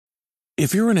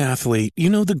If you're an athlete, you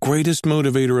know the greatest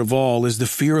motivator of all is the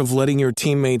fear of letting your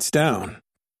teammates down.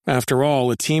 After all,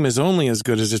 a team is only as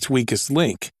good as its weakest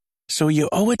link. So you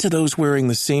owe it to those wearing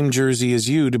the same jersey as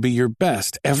you to be your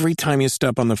best every time you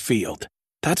step on the field.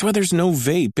 That's why there's no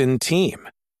vape in team.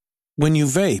 When you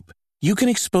vape, you can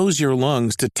expose your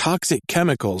lungs to toxic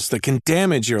chemicals that can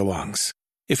damage your lungs.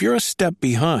 If you're a step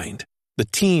behind, the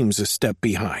team's a step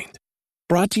behind.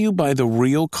 Brought to you by The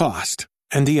Real Cost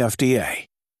and the FDA.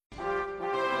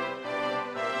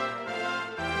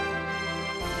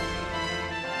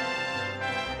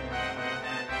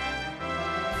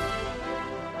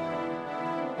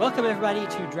 Welcome everybody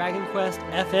to Dragon Quest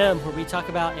FM, where we talk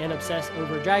about and obsess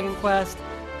over Dragon Quest.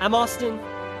 I'm Austin.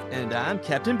 And I'm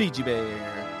Captain BG Bear.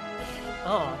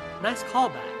 Oh, nice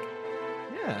callback.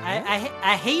 Yeah.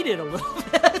 I hate it a little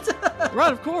bit.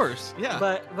 Right, of course. Yeah.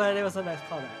 But it was a nice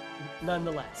callback,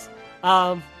 nonetheless.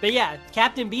 But yeah,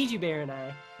 Captain BG Bear and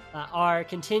I are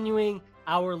continuing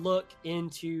our look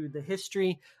into the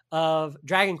history of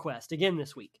Dragon Quest again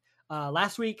this week.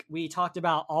 Last week, we talked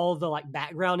about all the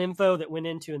background info that went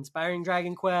into inspiring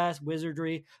Dragon Quest,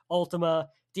 Wizardry, Ultima,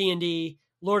 D&D,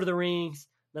 Lord of the Rings,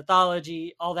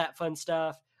 mythology, all that fun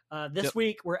stuff. This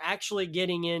week, we're actually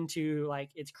getting into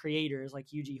its creators, like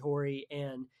Yuji Horii,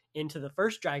 and into the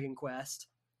first Dragon Quest.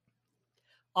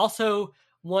 Also,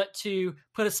 want to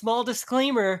put a small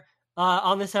disclaimer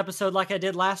on this episode, like I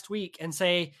did last week, and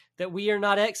say that we are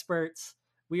not experts.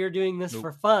 We are doing this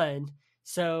for fun.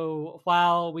 So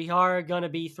while we are going to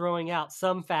be throwing out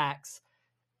some facts,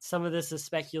 some of this is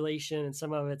speculation and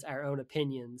some of it's our own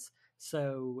opinions.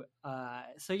 So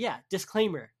yeah,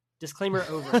 disclaimer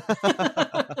over.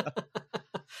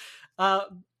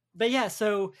 But yeah,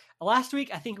 so last week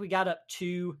I think we got up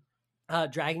to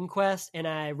Dragon Quest, and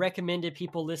I recommended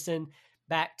people listen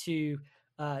back to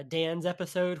Dan's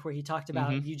episode where he talked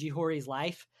about Yuji Horii's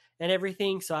life and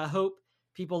everything. So I hope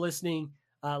people listening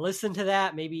listen to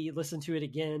that, maybe listen to it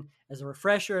again as a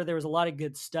refresher. There was a lot of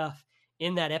good stuff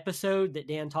in that episode that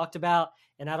Dan talked about,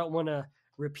 and I don't want to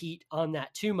repeat on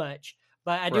that too much,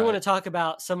 but I do want to talk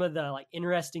about some of the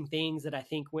interesting things that I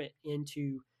think went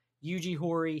into Yuji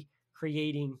Horii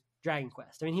creating Dragon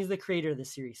Quest. I mean, he's the creator of the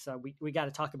series, so we got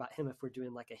to talk about him if we're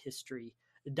doing a history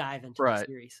dive into the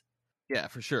series. Yeah,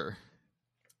 for sure.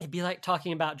 It'd be like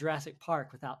talking about Jurassic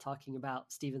Park without talking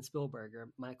about Steven Spielberg or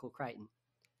Michael Crichton.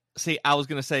 See, I was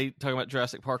going to say talking about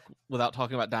Jurassic Park without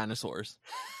talking about dinosaurs.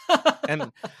 And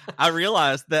I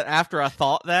realized that after I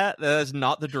thought that is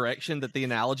not the direction that the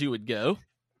analogy would go.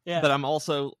 Yeah. But I'm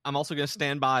also going to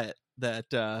stand by it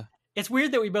that it's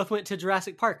weird that we both went to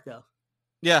Jurassic Park though.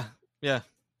 Yeah. Yeah.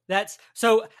 That's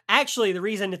so actually the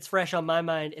reason it's fresh on my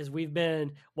mind is we've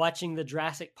been watching the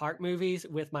Jurassic Park movies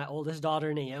with my oldest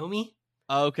daughter, Naomi.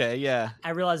 Okay, yeah.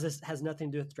 I realize this has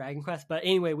nothing to do with Dragon Quest, but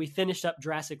anyway, we finished up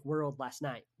Jurassic World last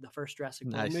night, the first Jurassic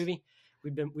World movie.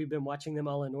 We've been watching them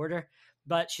all in order,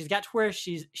 but she's got to where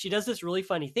she does this really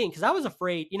funny thing, because I was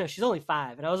afraid, she's only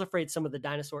 5, and I was afraid some of the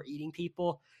dinosaur eating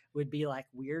people would be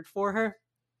weird for her.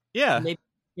 Yeah. Maybe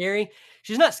scary.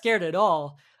 She's not scared at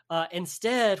all.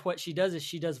 Instead, what she does is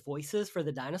she does voices for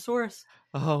the dinosaurs.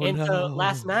 Oh, and no. So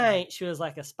last night she was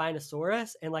like a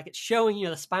Spinosaurus, and it's showing the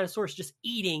Spinosaurus just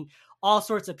eating all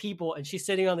sorts of people, and she's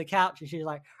sitting on the couch and she's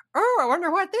like, "Oh, I wonder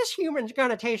what this human's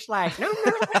gonna taste like." No.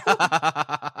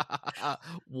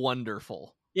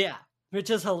 Wonderful. Yeah, which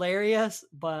is hilarious,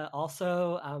 but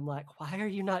also I'm like, why are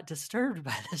you not disturbed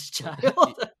by this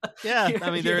child? Yeah, I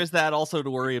mean, there is that also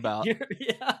to worry about.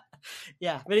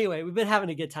 Yeah. But anyway, we've been having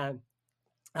a good time.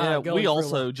 Yeah, we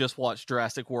also just watched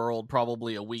Jurassic World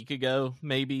probably a week ago,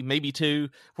 maybe 2,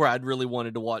 where I'd really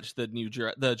wanted to watch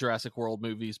the Jurassic World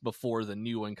movies before the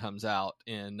new one comes out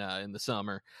in the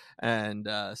summer, and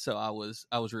so I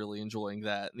was really enjoying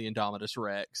that. The Indominus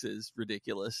Rex is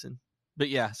ridiculous, but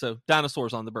yeah, so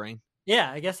dinosaurs on the brain.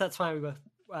 Yeah, I guess that's why we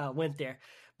both went there.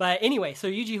 But anyway, so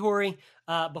Yuji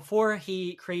Horii, before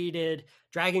he created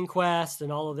Dragon Quest and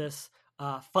all of this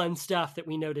fun stuff that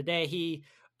we know today, he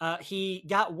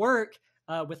got work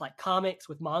with comics,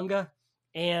 with manga,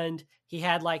 and he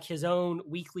had his own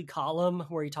weekly column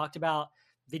where he talked about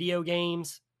video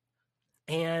games.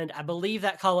 And I believe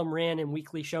that column ran in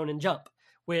Weekly Shonen Jump,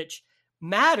 which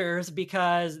matters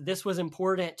because this was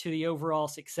important to the overall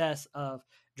success of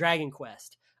Dragon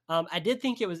Quest. I did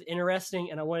think it was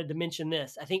interesting, and I wanted to mention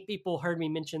this. I think people heard me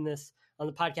mention this on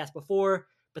the podcast before,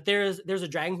 but there's a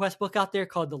Dragon Quest book out there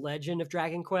called The Legend of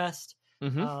Dragon Quest.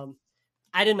 Mm-hmm.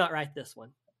 I did not write this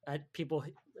one. People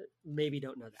maybe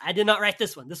don't know that. I did not write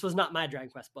this one. This was not my Dragon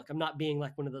Quest book. I'm not being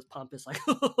one of those pompous,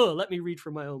 let me read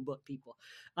from my own book people.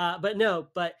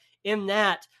 But in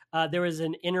that, there was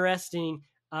an interesting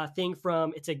thing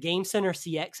from, it's a Game Center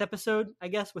CX episode, I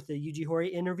guess, with the Yuji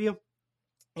Horii interview.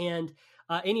 And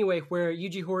anyway, where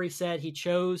Yuji Horii said he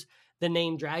chose the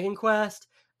name Dragon Quest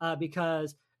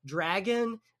because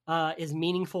dragon is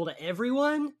meaningful to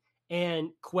everyone, and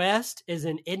quest is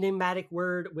an enigmatic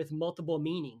word with multiple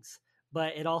meanings,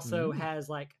 but it also has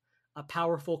like a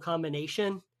powerful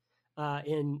combination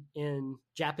in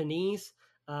Japanese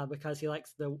because he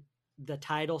likes the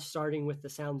title starting with the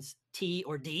sounds T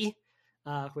or D,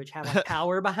 which have like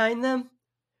power behind them.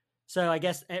 So I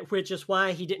guess, which is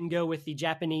why he didn't go with the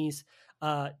Japanese,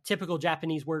 typical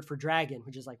Japanese word for dragon,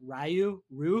 which is like Ryu,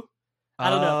 Ru. I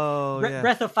don't know.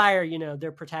 Breath of Fire,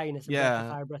 their protagonist in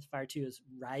Breath of Fire 2 is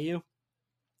Ryu,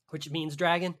 which means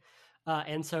dragon.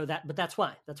 And so but that's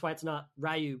why it's not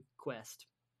Ryu Quest.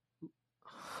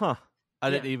 Huh. I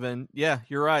didn't even,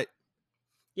 you're right.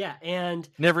 Yeah. And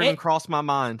never even crossed my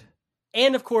mind.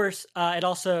 And of course, it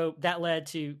also, that led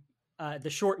to the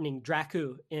shortening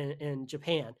Draku in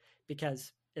Japan,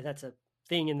 because that's a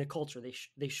thing in the culture.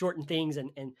 They shorten things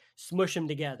and smush them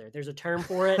together. There's a term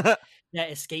for it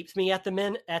that escapes me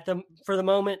for the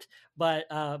moment, but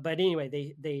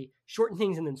anyway, they shorten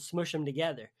things and then smush them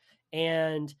together,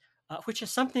 and which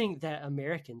is something that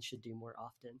Americans should do more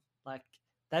often. Like,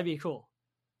 that'd be cool.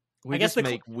 I guess just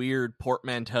make weird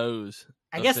portmanteaus.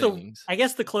 I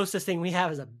guess the closest thing we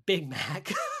have is a Big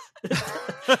Mac.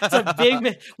 It's a Big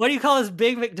Mac. What do you call this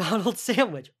Big McDonald's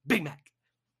sandwich? Big Mac.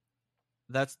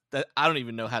 That I don't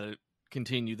even know how to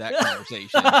continue that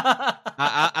conversation.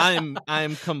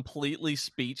 I'm completely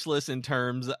speechless in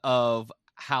terms of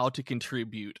how to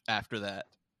contribute after that.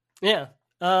 Yeah.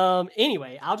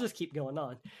 Anyway, I'll just keep going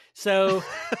on. So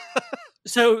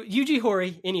Yuji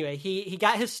Horii, anyway, he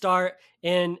got his start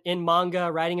in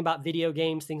manga, writing about video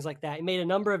games, things like that. He made a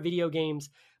number of video games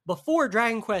before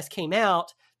Dragon Quest came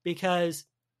out, because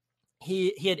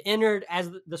he had entered,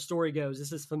 as the story goes,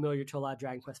 this is familiar to a lot of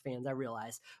Dragon Quest fans, I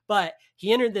realize, but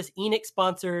he entered this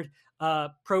Enix-sponsored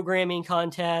programming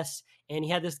contest, and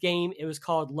he had this game. It was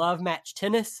called Love Match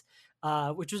Tennis,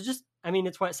 which was just,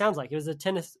 it's what it sounds like. It was a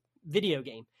tennis video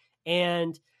game.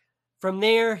 And from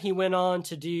there, he went on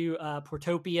to do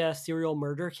Portopia Serial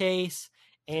Murder Case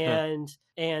and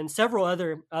several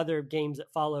other games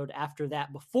that followed after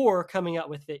that, before coming up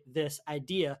with this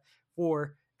idea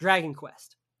for Dragon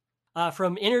Quest.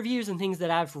 From interviews and things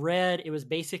that I've read, it was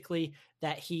basically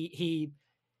that he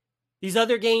these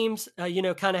other games,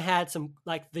 kind of had some,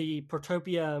 like the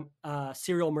Portopia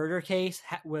Serial Murder Case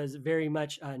was very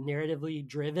much narratively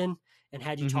driven and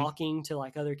had you talking to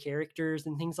like other characters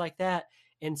and things like that.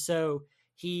 And so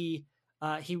he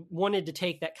wanted to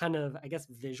take that kind of, I guess,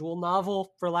 visual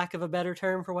novel, for lack of a better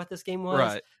term for what this game was,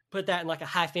 right, put that in like a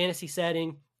high fantasy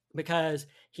setting, because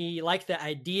he liked the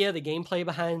idea, the gameplay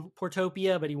behind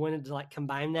Portopia, but he wanted to like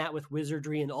combine that with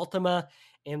wizardry and Ultima.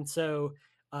 And so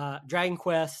Dragon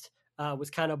Quest was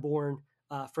kind of born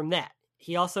from that.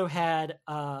 He also had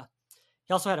a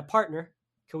partner,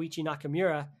 Koichi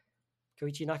Nakamura.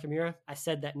 I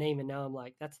said that name and now I'm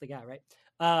like, that's the guy, right?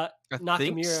 I Nakamura.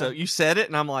 Think so. You said it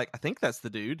and I'm like, I think that's the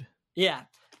dude. Yeah.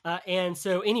 And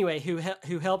so anyway, who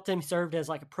helped him, served as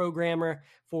like a programmer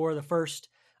for the first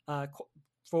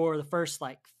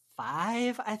like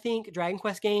 5, I think, Dragon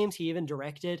Quest games. He even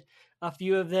directed a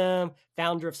few of them.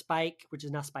 Founder of Spike, which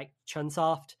is now Spike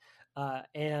Chunsoft,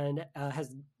 and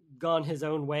has gone his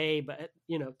own way. But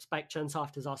Spike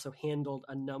Chunsoft has also handled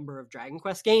a number of Dragon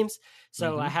Quest games,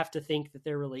 so I have to think that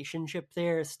their relationship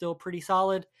there is still pretty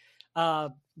solid.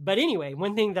 But anyway,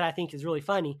 one thing that I think is really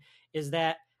funny is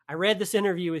that I read this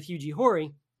interview with Yuji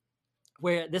Horii,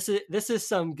 where this is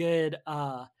some good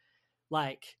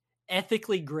like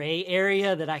ethically gray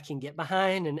area that I can get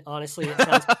behind, and honestly,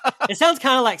 it sounds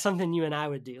kind of like something you and I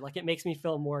would do. Like, it makes me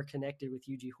feel more connected with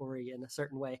Yuji Horii in a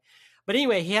certain way. But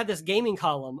anyway, he had this gaming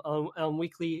column on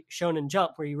Weekly Shonen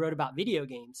Jump where he wrote about video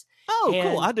games. Oh,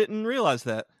 cool! I didn't realize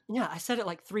that. Yeah, I said it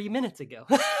like 3 minutes ago.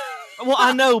 Well,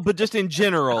 I know, but just in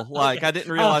general, like, okay. I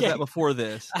didn't realize that before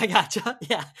this. I gotcha.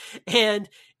 Yeah. And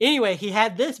anyway, he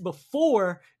had this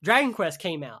before Dragon Quest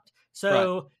came out.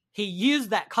 So right. He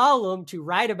used that column to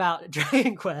write about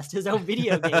Dragon Quest, his own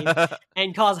video game,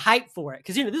 and cause hype for it.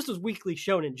 Because, this was Weekly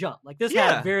Shonen Jump. Like, this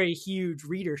had a very huge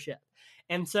readership.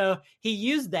 And so he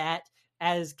used that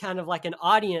as kind of like an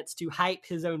audience to hype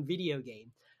his own video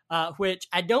game, which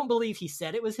I don't believe he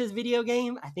said it was his video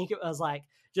game. I think it was like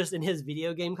just in his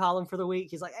video game columm for the week.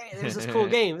 He's like, hey, there's this cool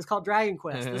game. It's called Dragon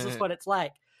Quest. This is what it's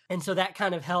like. And so that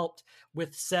kind of helped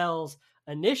with sales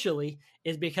initially,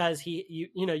 is because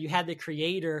you had the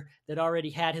creator that already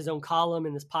had his own column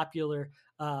in this popular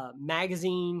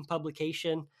magazine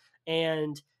publication,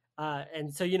 and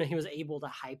And so, he was able to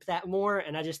hype that more.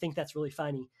 And I just think that's really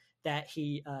funny that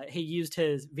he used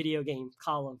his video game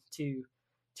column to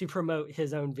promote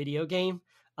his own video game.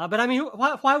 But I mean,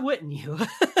 why wouldn't you?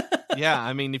 Yeah,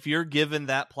 I mean, if you're given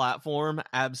that platform,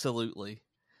 absolutely.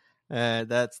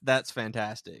 That's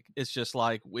fantastic. It's just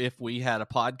like if we had a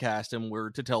podcast and we're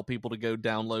to tell people to go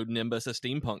download Nimbus, a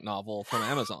steampunk novel from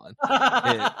Amazon.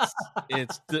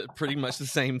 it's pretty much the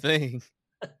same thing.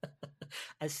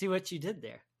 I see what you did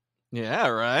there. Yeah,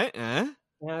 right.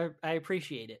 I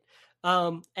appreciate it.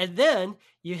 And then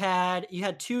you had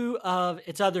two of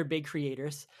its other big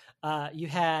creators. You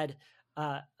had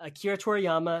Akira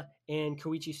Toriyama and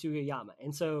Koichi Sugiyama.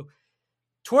 And so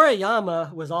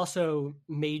Toriyama was also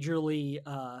majorly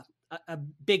a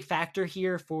big factor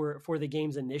here for the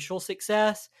game's initial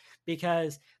success,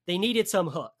 because they needed some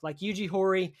hook. Like Yuji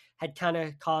Horii had kind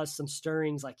of caused some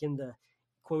stirrings like in the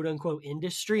quote unquote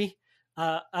industry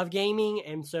of gaming.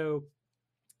 And so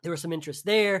there was some interest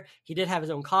there. He did have his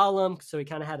own column, so he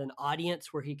kind of had an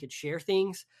audience where he could share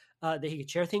things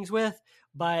with,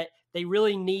 but they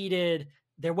really needed,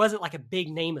 there wasn't like a big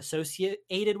name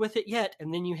associated with it yet.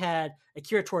 And then you had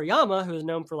Akira Toriyama, who was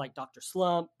known for like Dr.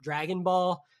 Slump, Dragon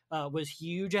Ball, was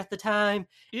huge at the time.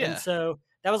 Yeah. And so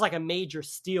that was like a major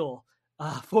steal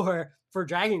for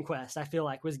Dragon Quest, I feel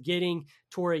like, was getting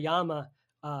Toriyama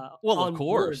on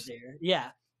board there.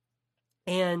 Yeah.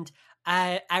 And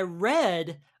I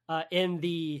read in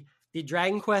the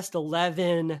Dragon Quest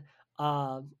 11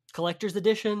 collector's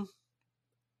edition,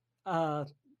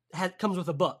 comes with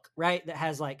a book, right? That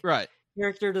has like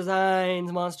character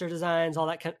designs, monster designs, all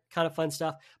that kind of fun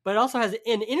stuff. But it also has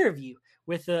an interview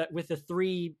with the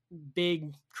three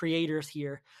big creators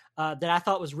here that I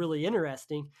thought was really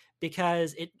interesting,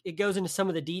 because it goes into some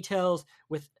of the details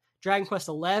with Dragon Quest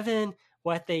 11,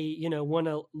 what they want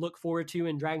to look forward to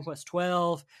in Dragon Quest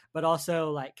 12, but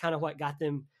also like kind of what got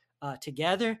them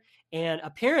together. And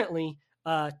apparently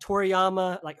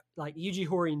Toriyama, like Yuji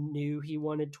Horii, knew he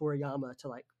wanted Toriyama to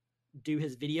like do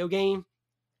his video game,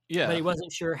 but he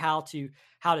wasn't sure how to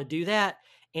do that.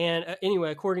 And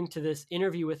anyway, according to this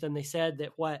interview with them, they said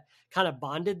that what kind of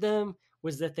bonded them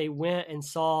was that they went and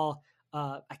saw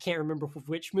I can't remember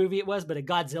which movie it was, but a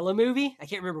Godzilla movie. I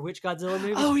can't remember which Godzilla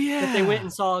movie. Oh yeah. But they went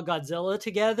and saw Godzilla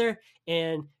together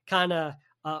and kind of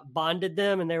bonded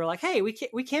them, and they were like, "Hey, we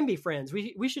can be friends.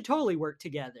 We should totally work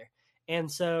together."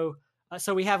 And so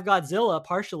we have Godzilla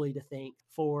partially to thank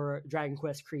for Dragon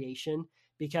Quest creation,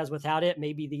 because without it,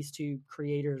 maybe these two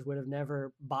creators would have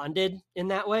never bonded in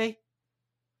that way.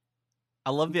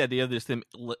 I love the idea of this, them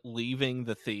leaving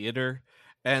the theater,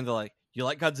 and they're like, "You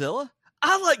like Godzilla?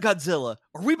 I like Godzilla.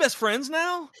 Are we best friends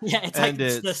now?" Yeah, it's like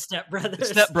the Step Brothers.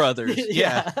 Step Brothers,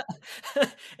 yeah.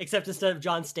 Except instead of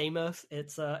John Stamos,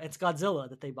 it's Godzilla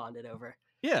that they bonded over.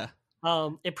 Yeah.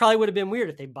 It probably would have been weird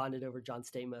if they bonded over John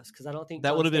Stamos, because I don't think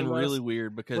that would have been really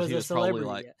weird, because he was probably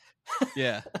like,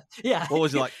 yeah. What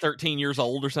was he, like 13 years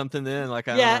old or something then? Like,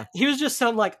 I don't know. He was just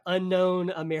some like unknown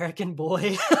American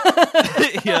boy.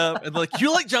 Yeah, and like,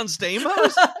 you like John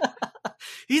Stamos?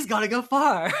 He's got to go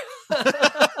far.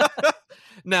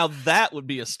 Now that would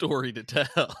be a story to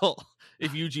tell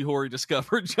if Yuji Horii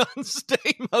discovered John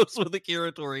Stamos with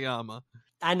Akira Toriyama.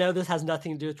 I know this has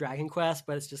nothing to do with Dragon Quest,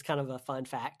 but it's just kind of a fun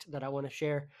fact that I want to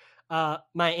share.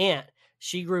 My aunt,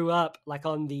 she grew up like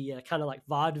on the kind of like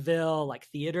vaudeville, like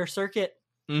theater circuit.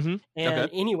 Mm-hmm. And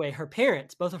anyway,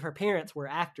 both of her parents were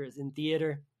actors in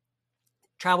theater,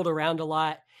 traveled around a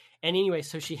lot. And anyway,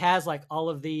 so she has like all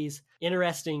of these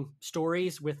interesting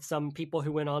stories with some people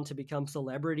who went on to become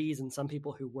celebrities and some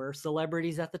people who were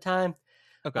celebrities at the time.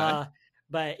 Okay.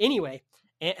 But anyway,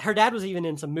 her dad was even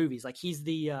in some movies. Like he's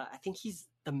I think he's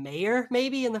the mayor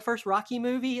maybe in the first Rocky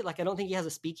movie. Like I don't think he has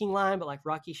a speaking line, but like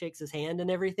Rocky shakes his hand and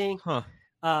everything. Huh.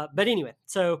 But anyway,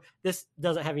 so this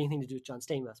doesn't have anything to do with John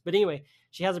Stamos. But anyway,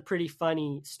 she has a pretty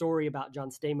funny story about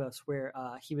John Stamos where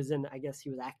he was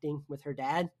acting with her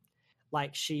dad.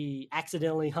 Like she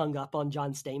accidentally hung up on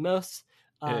John Stamos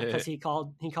because he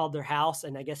called their house,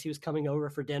 and I guess he was coming over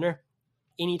for dinner.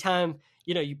 Anytime,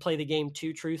 you play the game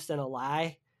Two Truths and a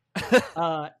Lie,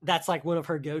 that's like one of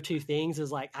her go-to things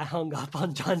is like, I hung up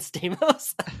on John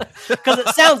Stamos, because it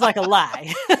sounds like a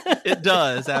lie. It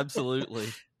does, absolutely.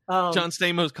 John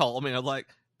Stamos called me. I'm like,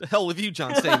 the hell with you,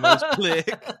 John Stamos.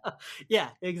 Click. Yeah,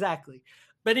 exactly.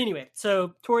 But anyway,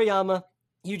 so Toriyama,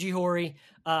 Yuji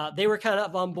Horii, they were kind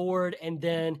of on board, and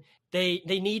then they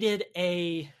needed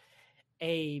a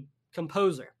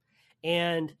composer.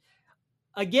 And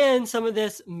again, some of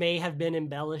this may have been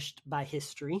embellished by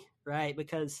history, right?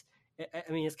 Because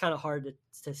I mean, it's kind of hard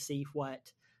to see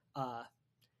what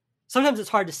sometimes it's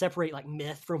hard to separate like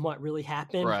myth from what really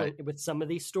happened Right. with some of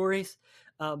these stories.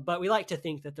 But we like to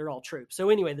think that they're all true. So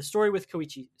anyway, the story with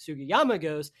Koichi Sugiyama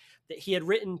goes that he had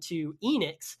written to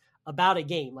Enix about a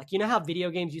game. Like, you know how video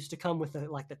games used to come with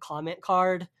the comment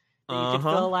card that you could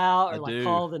fill out or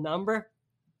call the number?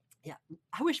 Yeah,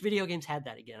 I wish video games had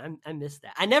that again. I miss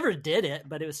that. I never did it,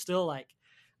 but it was still like,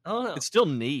 I don't know. It's still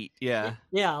neat. Yeah.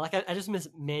 Yeah, like I just miss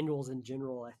manuals in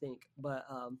general, I think. But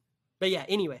yeah,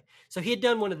 anyway. So he had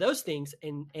done one of those things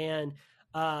and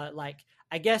like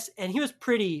I guess and he was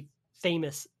pretty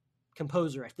famous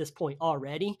composer at this point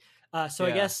already. I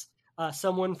guess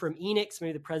someone from Enix,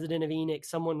 maybe the president of Enix,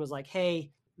 someone was like,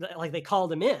 "Hey," like they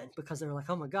called him in because they were like,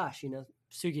 "Oh my gosh,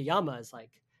 Sugiyama is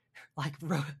like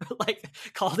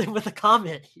called him with a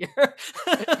comment here."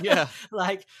 Yeah.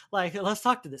 like let's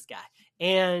talk to this guy.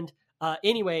 And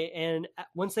anyway, and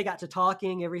once they got to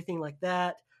talking, everything like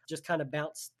that just kind of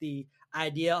bounced the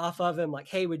idea off of him. Like,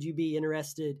 "Hey, would you be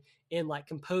interested in like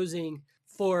composing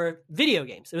for video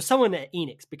games?" It was someone at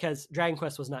Enix because Dragon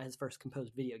Quest was not his first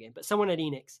composed video game, but someone at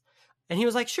Enix. And he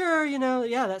was like, "Sure,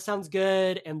 yeah, that sounds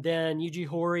good." And then Yuji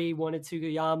Horii wanted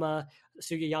Sugiyama.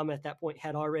 Sugiyama at that point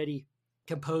had already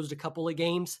composed a couple of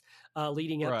games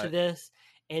leading up to this.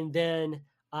 And then,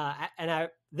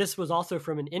 this was also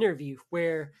from an interview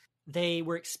where they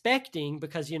were expecting,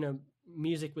 because,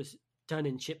 music was done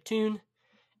in chiptune.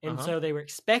 And so they were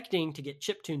expecting to get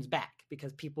chiptunes back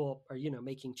because people are,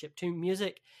 making chiptune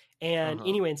music. And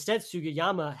anyway, instead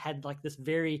Sugiyama had like this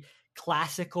very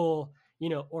classical,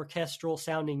 orchestral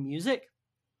sounding music,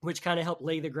 which kind of helped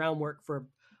lay the groundwork for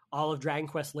all of Dragon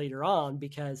Quest later on,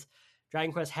 because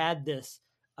Dragon Quest had this,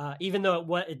 even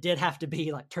though it did have to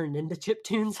be like turned into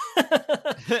chiptunes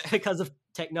because of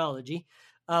technology.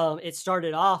 It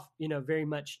started off, very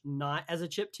much not as a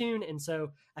chiptune. And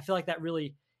so I feel like that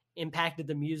really impacted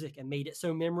the music and made it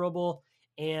so memorable.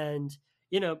 And,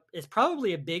 it's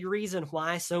probably a big reason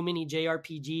why so many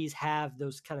JRPGs have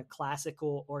those kind of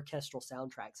classical orchestral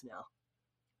soundtracks now.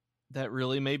 That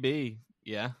really may be.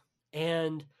 Yeah.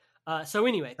 And so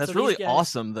anyway, that's really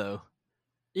awesome though.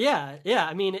 Yeah.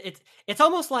 I mean, it's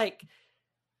almost like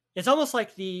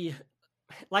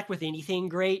like with anything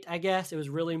great, I guess it was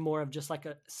really more of just like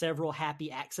several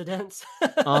happy accidents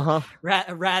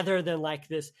rather than like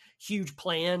this huge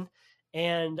plan.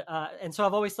 And so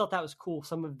I've always thought that was cool.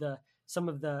 Some of the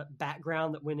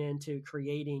background that went into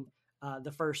creating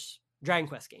the first Dragon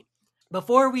Quest game.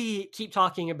 Before we keep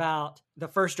talking about the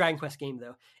first Dragon Quest game,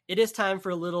 though, it is time for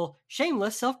a little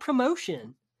shameless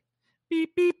self-promotion.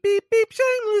 Beep, beep, beep, beep,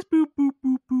 shameless, boop, boop,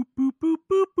 boop, boop, boop, boop,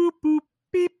 boop, boop, boop,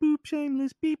 beep, boop,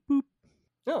 shameless, beep, boop.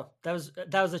 No, that was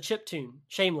a chiptune.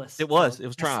 Shameless. It was. I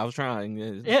was trying.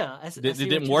 Yeah, it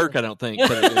didn't work. I don't think,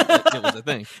 but it was a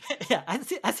thing. Yeah, I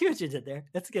see what you did there.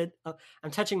 That's good.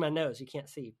 I'm touching my nose. You can't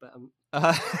see, but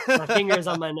my finger is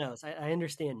on my nose. I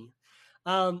understand you.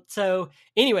 So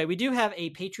anyway, we do have a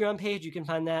Patreon page. You can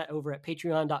find that over at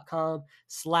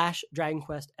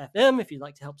patreon.com/DragonQuestFM if you'd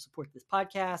like to help support this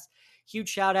podcast. Huge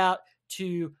shout out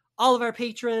to all of our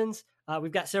patrons.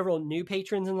 We've got several new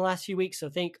patrons in the last few weeks, so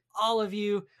thank all of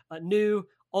you, new,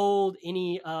 old,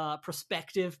 any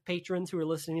prospective patrons who are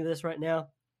listening to this right now.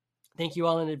 Thank you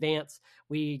all in advance.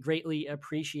 We greatly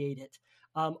appreciate it.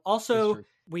 Also,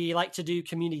 we like to do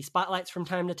community spotlights from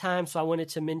time to time, so I wanted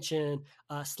to mention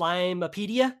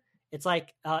Slimepedia. It's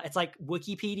like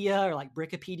Wikipedia or like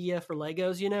Brickopedia for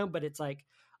Legos, but it's like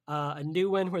a new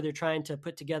one where they're trying to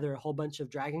put together a whole bunch of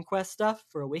Dragon Quest stuff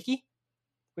for a wiki,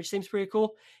 which seems pretty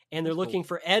cool. And they're looking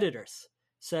for editors.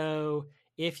 So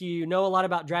if you know a lot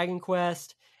about Dragon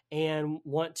Quest and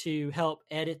want to help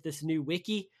edit this new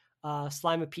wiki,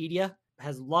 Slimepedia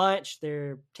has launched.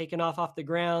 They're taking off the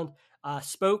ground.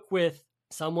 Spoke with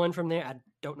someone from there. I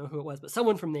don't know who it was, but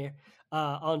someone from there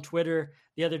on Twitter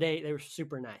the other day. They were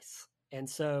super nice. And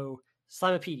so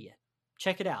Slimepedia,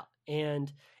 check it out. And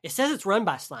it says it's run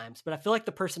by slimes, but I feel like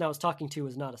the person I was talking to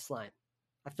was not a slime.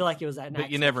 I feel like it was that. But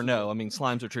you never know. I mean,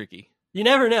 slimes are tricky. You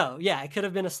never know. Yeah, it could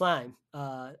have been a slime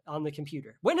on the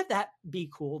computer. Wouldn't that be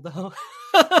cool, though?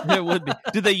 It would be.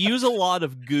 Do they use a lot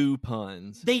of goo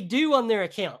puns? They do on their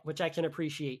account, which I can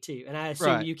appreciate, too. And I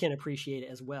assume you can appreciate it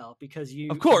as well, because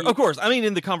you... Of course. I mean,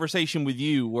 in the conversation with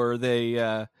you, were they...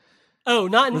 not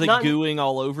gooing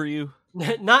all over you?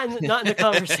 Not in the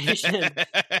conversation.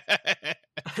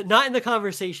 Not in the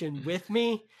conversation with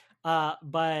me,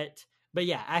 But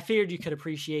yeah, I figured you could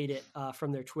appreciate it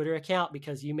from their Twitter account,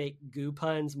 because you make goo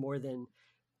puns more than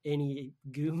any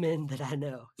gooman that I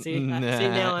know. See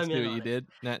now I'm in. What you did?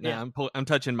 Yeah. I'm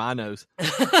touching my nose.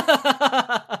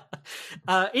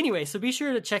 Anyway, so be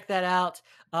sure to check that out.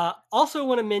 Also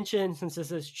want to mention, since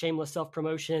this is shameless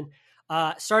self-promotion,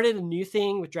 Started a new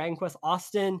thing with Dragon Quest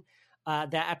Austin.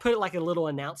 That I put like a little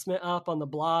announcement up on the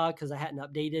blog because I hadn't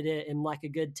updated it in like a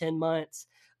good 10 months.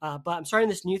 But I'm starting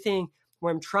this new thing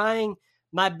where I'm trying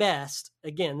my best.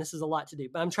 Again, this is a lot to do,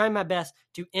 but I'm trying my best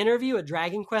to interview a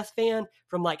Dragon Quest fan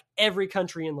from like every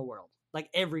country in the world, like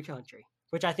every country,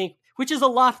 which is a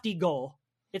lofty goal.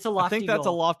 It's a lofty goal. I think that's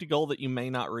a lofty goal that you may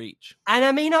not reach. And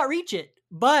I may not reach it,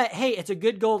 but hey, it's a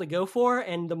good goal to go for.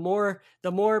 And the more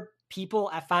people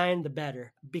I find, the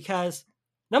better. Because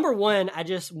number one, I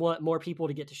just want more people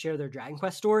to get to share their Dragon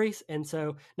Quest stories. And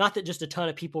so not that just a ton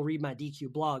of people read my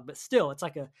DQ blog, but still it's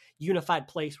like a unified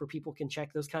place where people can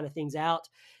check those kind of things out.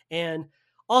 And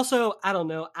also, I don't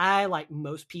know, I, like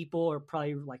most people, are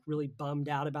probably like really bummed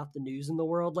out about the news in the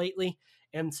world lately.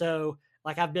 And so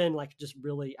like I've been like just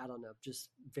really, I don't know, just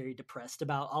very depressed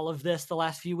about all of this the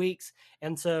last few weeks.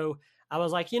 And so I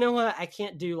was like, you know what? I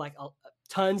can't do like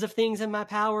tons of things in my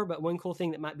power, but one cool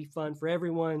thing that might be fun for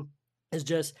everyone is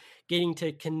just getting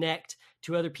to connect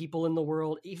to other people in the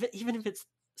world, even if it's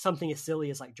something as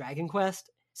silly as like Dragon Quest.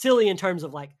 Silly in terms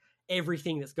of like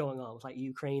everything that's going on with like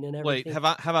Ukraine and everything. Wait,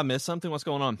 have I missed something? What's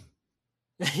going on?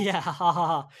 Yeah, ha ha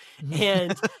ha.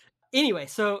 And anyway,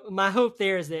 so my hope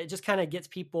there is that it just kind of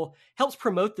helps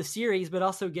promote the series, but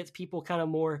also gets people kind of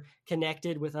more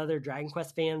connected with other Dragon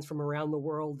Quest fans from around the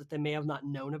world that they may have not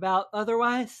known about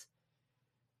otherwise.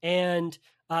 And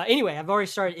anyway, I've already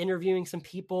started interviewing some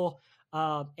people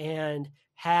and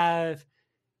have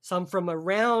some from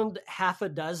around half a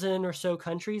dozen or so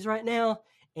countries right now.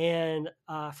 And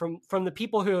from the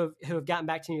people who have gotten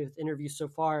back to me with interviews so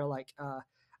far, like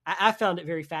I found it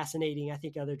very fascinating. I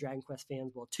think other Dragon Quest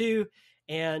fans will too.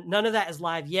 And none of that is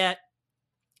live yet,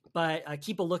 but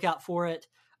keep a lookout for it.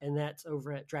 And that's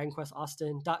over at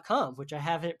DragonQuestAustin.com, which I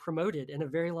haven't promoted in a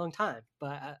very long time.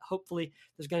 But hopefully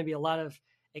there's going to be a lot of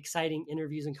exciting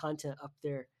interviews and content up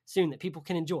there soon that people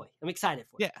can enjoy. I'm excited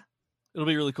for it. Yeah, it'll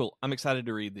be really cool. I'm excited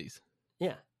to read these.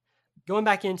 Yeah. Going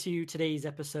back into today's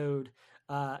episode,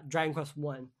 Dragon Quest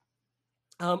 1.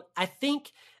 I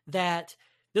think that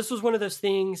this was one of those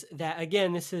things that,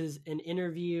 again, this is an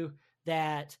interview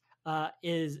that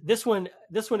is this one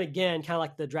again, kind of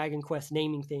like the Dragon Quest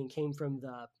naming thing, came from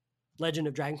the Legend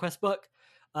of Dragon Quest book.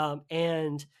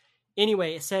 And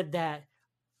anyway, it said that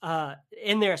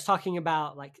in there it's talking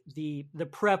about like the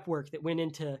prep work that went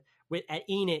into at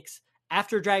Enix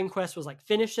after Dragon Quest was like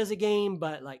finished as a game,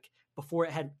 but like before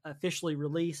it had officially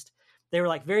released. They were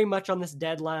like very much on this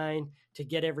deadline to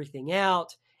get everything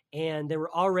out. And they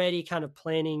were already kind of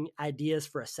planning ideas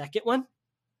for a second one.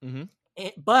 Mm-hmm.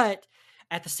 But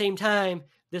at the same time,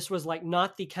 this was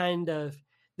kind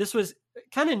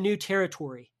of new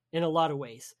territory in a lot of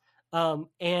ways.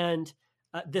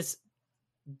 This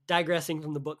digressing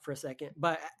from the book for a second,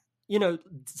 but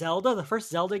Zelda, the first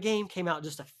Zelda game, came out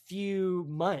just a few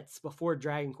months before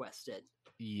Dragon Quest did.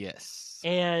 Yes.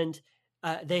 And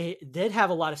they did have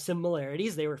a lot of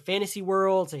similarities. They were fantasy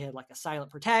worlds. They had like a silent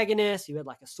protagonist. You had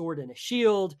like a sword and a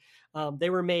shield. They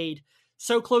were made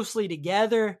so closely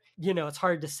together. It's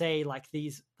hard to say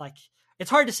it's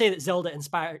hard to say that Zelda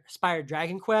inspired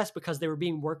Dragon Quest because they were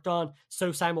being worked on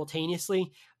so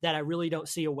simultaneously that I really don't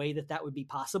see a way that would be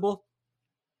possible.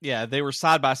 Yeah, they were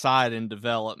side by side in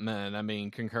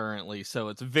development, concurrently. So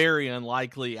it's very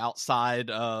unlikely outside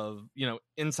of,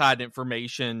 inside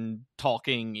information,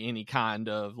 talking any kind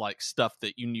of like stuff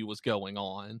that you knew was going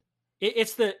on.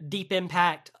 It's the Deep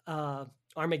Impact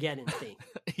Armageddon thing.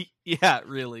 Yeah,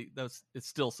 really. It's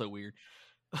still so weird.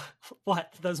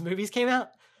 What? Those movies came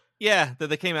out? Yeah, that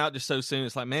they came out just so soon.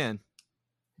 It's like, man,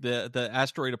 the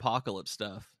asteroid apocalypse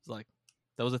stuff. It's like,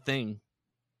 that was a thing.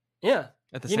 Yeah.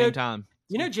 At the same time.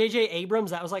 J.J.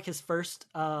 Abrams, that was like his first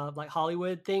like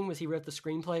Hollywood thing, was he wrote the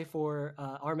screenplay for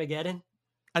Armageddon.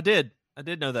 I did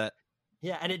know that.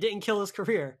 Yeah, and it didn't kill his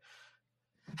career.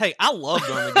 Hey, I loved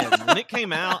Armageddon. When it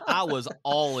came out, I was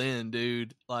all in,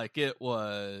 dude. Like, I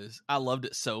loved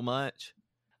it so much.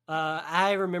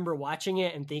 I remember watching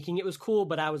it and thinking it was cool,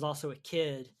 but I was also a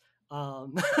kid. I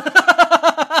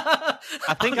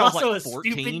think I was like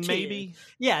 14, maybe.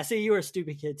 Yeah, so you were a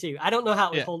stupid kid too. I don't know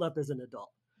how it would hold up as an adult.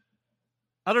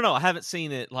 I don't know. I haven't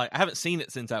seen it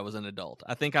since I was an adult.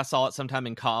 I think I saw it sometime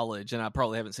in college, and I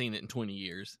probably haven't seen it in 20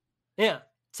 years. Yeah.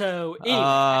 So anyway,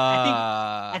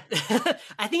 I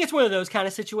think it's one of those kind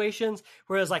of situations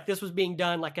where it was like this was being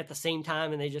done like at the same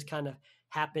time, and they just kind of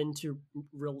happened to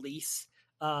release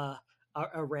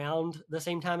around the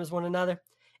same time as one another.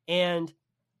 And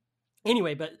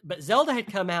anyway, but Zelda had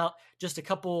come out just a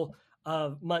couple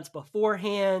of months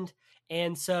beforehand,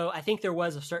 and so I think there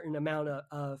was a certain amount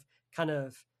of kind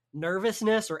of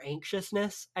nervousness or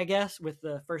anxiousness, I guess, with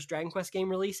the first Dragon Quest game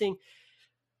releasing.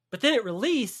 But then it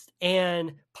released,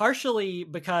 and partially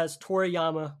because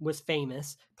Toriyama was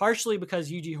famous, partially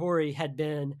because Yuji Horii had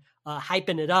been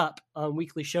hyping it up on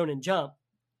Weekly Shonen Jump.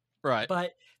 Right.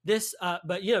 But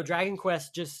Dragon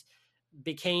Quest just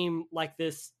became like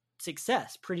this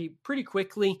success pretty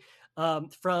quickly.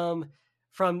 From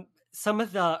some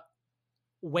of the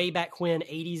way back when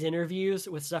 80s interviews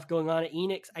with stuff going on at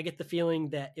Enix, I get the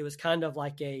feeling that it was kind of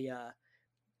like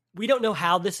we don't know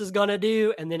how this is going to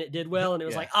do. And then it did well. And it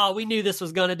was like, oh, we knew this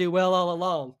was going to do well all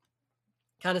along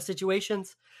kind of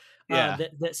situations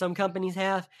that some companies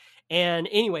have. And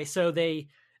anyway, so they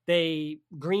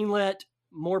greenlit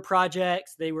more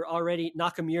projects. They were already,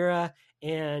 Nakamura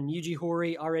and Yuji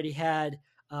Horii already had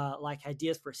like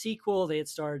ideas for a sequel. They had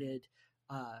started,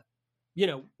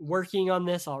 working on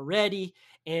this already.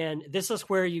 And this is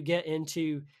where you get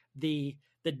into the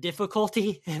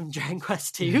difficulty in Dragon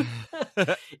Quest 2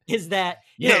 is that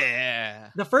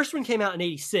the first one came out in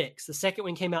 86, the second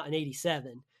one came out in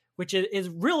 87, which is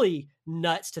really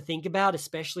nuts to think about,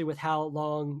 especially with how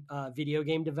long video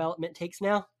game development takes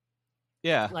now.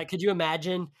 Yeah. Like, could you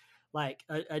imagine like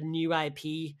a new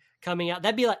IP coming out?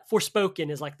 That'd be like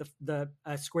Forspoken is like the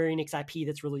Square Enix IP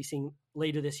that's releasing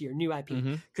later this year, new IP.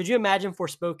 Mm-hmm. Could you imagine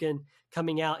Forspoken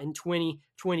coming out in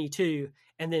 2022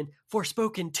 and then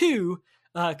Forspoken 2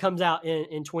 comes out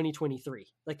in 2023?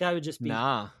 Like that would just be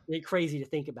really crazy to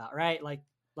think about, right? Like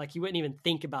you wouldn't even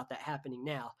think about that happening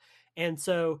now. And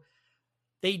so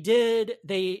they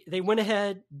went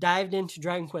ahead, dived into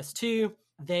Dragon Quest 2.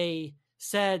 They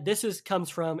said this comes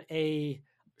from a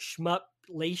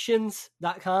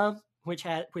shmuplations.com, which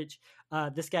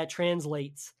this guy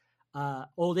translates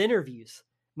old interviews,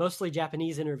 mostly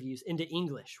Japanese interviews, into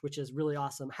English, which is really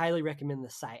awesome. Highly recommend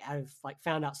this site. I've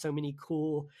found out so many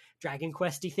cool Dragon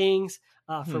Questy things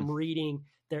from reading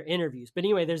their interviews. But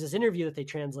anyway, there's this interview that they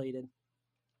translated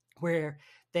where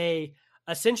they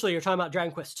essentially are talking about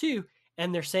Dragon Quest 2,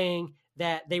 and they're saying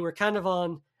that they were kind of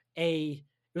on it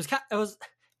was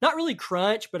not really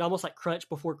crunch, but almost like crunch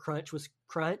before crunch was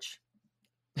crunch.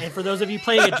 And for those of you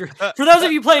playing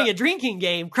a drinking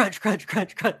game, crunch. But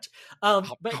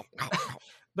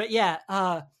it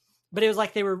was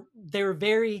like they were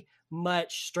very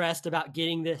much stressed about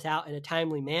getting this out in a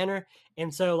timely manner.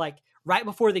 And so like right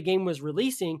before the game was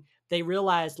releasing, they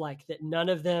realized like that none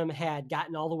of them had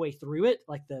gotten all the way through it.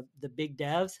 Like the big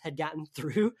devs had gotten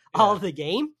through all of the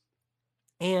game.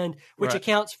 And which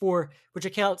accounts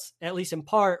at least in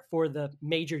part for the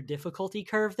major difficulty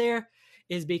curve there,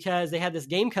 is because they had this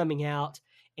game coming out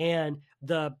and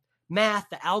the math,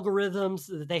 the algorithms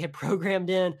that they had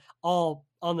programmed in all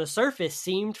on the surface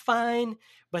seemed fine,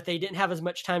 but they didn't have as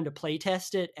much time to play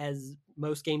test it as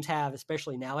most games have,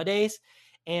 especially nowadays.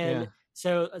 And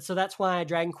so that's why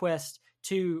Dragon Quest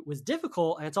 2 was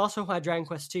difficult. And it's also why Dragon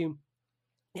Quest 2,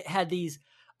 it had these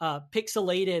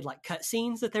pixelated like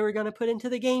cutscenes that they were going to put into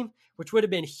the game, which would have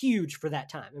been huge for that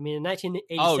time. I mean, in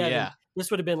 1987,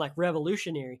 this would have been like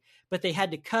revolutionary, but they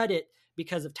had to cut it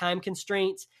because of time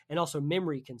constraints and also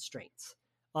memory constraints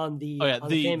on the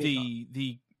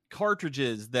the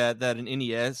cartridges that an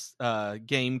NES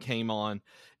game came on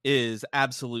is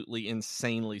absolutely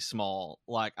insanely small.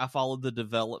 Like I followed the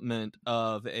development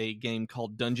of a game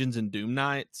called Dungeons and Doom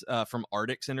Nights from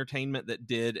Ardix Entertainment that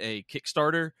did a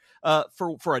Kickstarter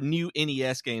for a new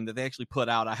NES game that they actually put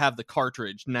out. I have the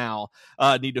cartridge now.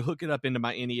 Need to hook it up into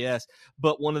my NES.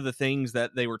 But one of the things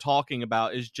that they were talking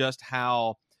about is just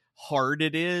how hard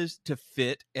it is to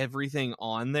fit everything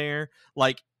on there,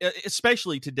 like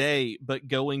especially today, but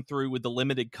going through with the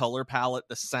limited color palette,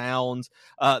 the sounds,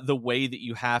 the way that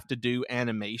you have to do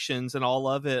animations and all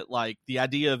of it, like the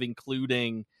idea of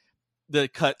including the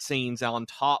cutscenes on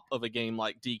top of a game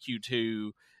like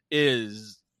DQ2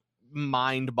 is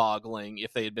mind-boggling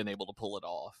if they had been able to pull it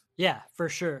off. Yeah, for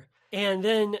sure. And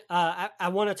then I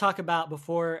want to talk about,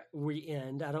 before we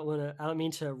end, I don't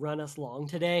mean to run us long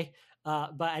today,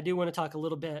 but I do want to talk a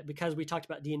little bit, because we talked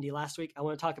about D&D last week. I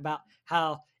want to talk about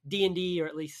how D&D, or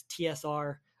at least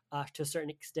TSR to a certain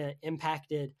extent,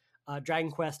 impacted Dragon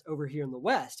Quest over here in the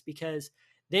West, because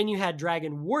then you had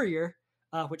Dragon Warrior,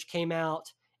 which came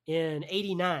out in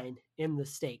 89 in the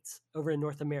States, over in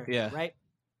North America, right?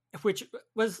 Which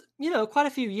was, quite a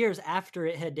few years after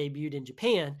it had debuted in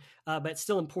Japan, but it's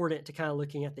still important to kind of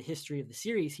looking at the history of the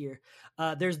series here.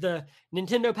 There's the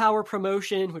Nintendo Power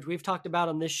promotion, which we've talked about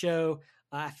on this show.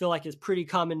 I feel like is pretty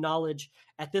common knowledge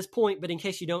at this point, but in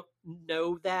case you don't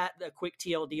know that, a quick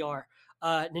TLDR.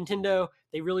 Nintendo,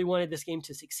 they really wanted this game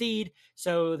to succeed,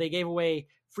 so they gave away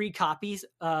free copies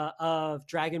of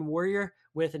Dragon Warrior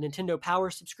with a Nintendo Power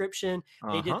subscription.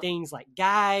 They did things like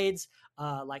guides,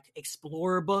 like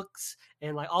explorer books,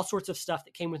 and like all sorts of stuff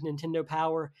that came with Nintendo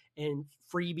Power and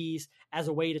freebies as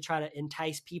a way to try to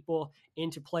entice people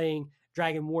into playing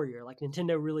Dragon Warrior. Like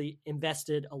Nintendo really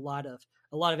invested a lot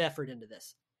of effort into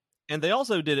this. And they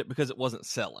also did it because it wasn't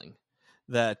selling.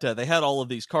 That they had all of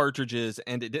these cartridges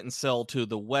and it didn't sell to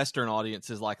the Western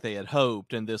audiences like they had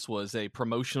hoped. And this was a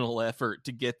promotional effort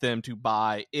to get them to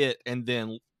buy it and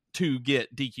then to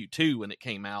get DQ2 when it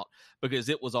came out, because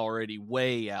it was already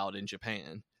way out in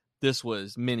Japan. This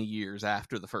was many years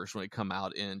after the first one had come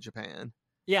out in Japan.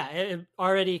 Yeah, it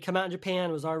already come out in Japan.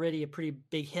 It was already a pretty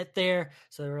big hit there.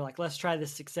 So they were like, let's try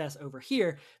this success over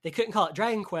here. They couldn't call it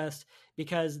Dragon Quest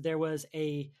because there was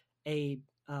a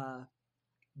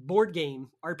board game,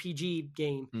 RPG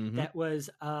game that was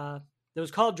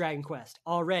called Dragon Quest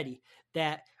already,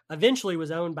 that eventually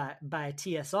was owned by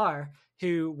TSR,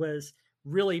 who was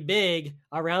really big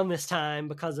around this time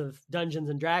because of Dungeons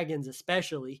and Dragons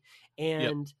especially.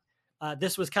 And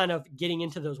this was kind of getting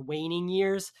into those waning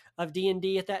years of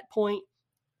D&D at that point.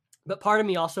 But part of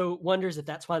me also wonders if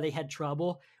that's why they had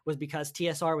trouble, was because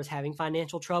TSR was having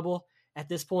financial trouble at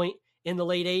this point in the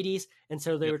late 80s. And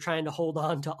so they were trying to hold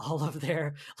on to all of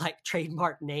their like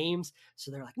trademark names. So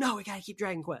they're like, no, we got to keep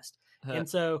Dragon Quest. And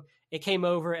so it came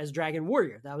over as Dragon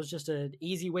Warrior. That was just an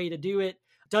easy way to do it.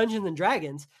 Dungeons and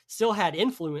Dragons still had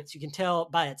influence. You can tell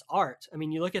by its art. I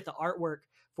mean, you look at the artwork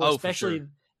for especially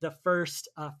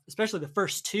the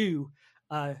first two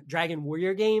Dragon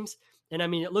Warrior games. And I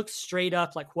mean, it looks straight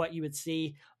up like what you would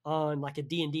see on like a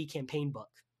D&D campaign book.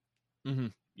 Mm-hmm.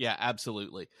 Yeah,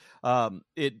 absolutely.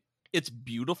 It's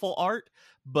beautiful art,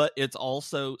 but it's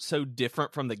also so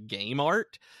different from the game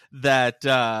art that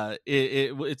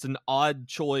it's an odd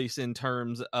choice in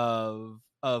terms of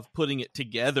putting it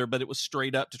together, but it was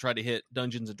straight up to try to hit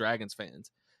Dungeons and Dragons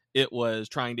fans. It was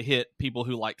trying to hit people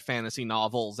who liked fantasy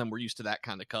novels and were used to that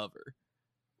kind of cover.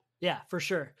 Yeah, for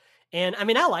sure. And I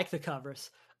mean, I like the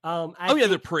covers.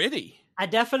 They're pretty. I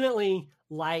definitely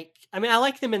I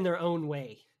like them in their own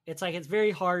way. It's like, it's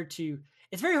very hard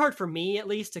for me, at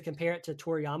least, to compare it to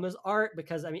Toriyama's art,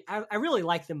 because I mean, I really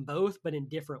like them both, but in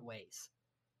different ways,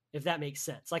 if that makes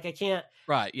sense. Like I can't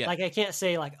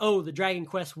say like, oh, the Dragon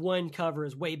Quest 1 cover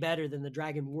is way better than the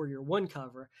Dragon Warrior 1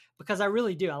 cover, because I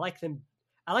really do. I like them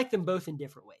both in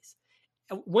different ways.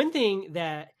 One thing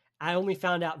that I only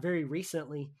found out very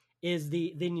recently is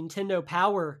the Nintendo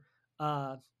Power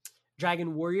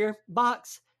Dragon Warrior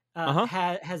box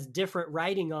has different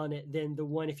writing on it than the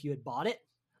one if you had bought it.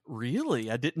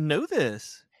 Really? I didn't know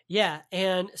this. Yeah,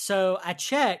 and so I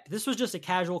checked. This was just a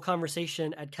casual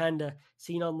conversation I'd kind of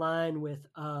seen online with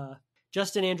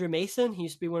Justin Andrew Mason. He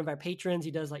used to be one of our patrons.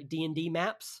 He does like D&D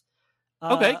maps.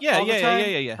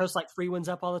 Yeah. Posts like free ones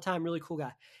up all the time. Really cool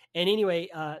guy. And anyway,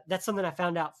 that's something I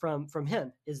found out from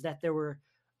him, is that there's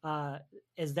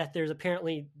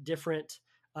apparently different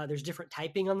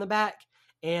typing on the back.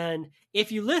 And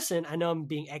if you listen, I know I'm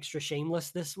being extra shameless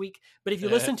this week, but if you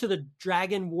listen to the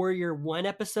Dragon Warrior 1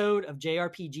 episode of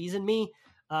JRPGs and Me,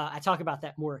 I talk about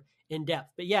that more in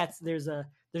depth. But yeah, there's a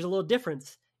little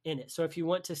difference in it. So if you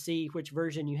want to see which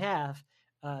version you have,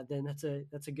 then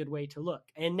that's a good way to look.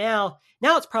 And now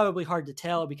it's probably hard to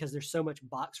tell because there's so much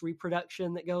box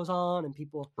reproduction that goes on, and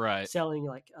people selling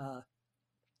like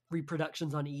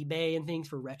reproductions on eBay and things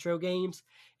for retro games.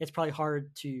 It's probably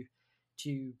hard to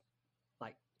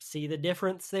like see the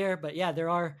difference there. But yeah, there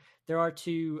are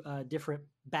two different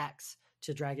backs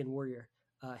to Dragon Warrior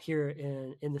here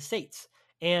in the States.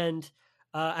 And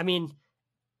I mean,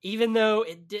 even though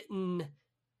it didn't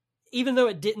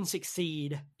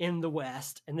succeed in the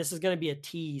West, and this is going to be a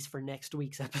tease for next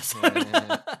week's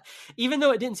episode, even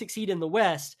though it didn't succeed in the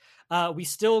West, we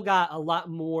still got a lot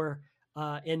more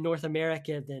in North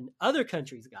America than other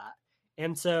countries got.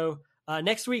 And so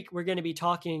next week, we're going to be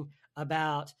talking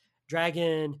about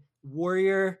Dragon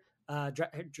Warrior,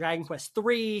 Dragon Quest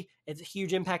 3. It's a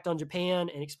huge impact on Japan,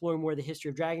 and exploring more of the history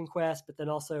of Dragon Quest, but then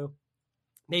also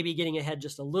maybe getting ahead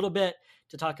just a little bit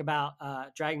to talk about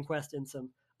Dragon Quest in some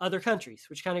other countries,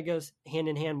 which kind of goes hand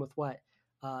in hand with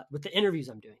with the interviews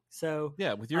I'm doing. So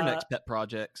yeah, with your next pet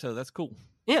project. So that's cool.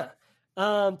 Yeah.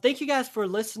 Thank you guys for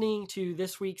listening to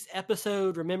this week's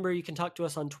episode. Remember, you can talk to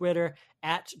us on Twitter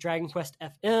at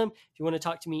DragonQuestFM. If you want to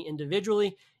talk to me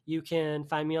individually, you can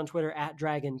find me on Twitter at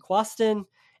DragonQueston.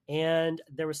 And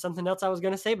there was something else I was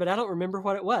going to say, but I don't remember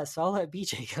what it was. So I'll let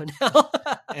BJ go now.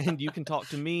 And you can talk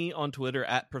to me on Twitter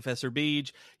at Professor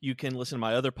Beej. You can listen to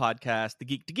my other podcast, the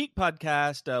Geek to Geek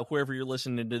podcast, wherever you're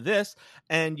listening to this.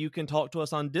 And you can talk to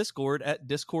us on Discord at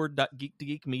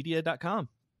discord.geektogeekmedia.com.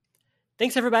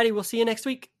 Thanks, everybody. We'll see you next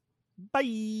week. Bye.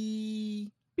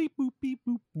 Beep, boop, beep,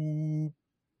 boop, boop.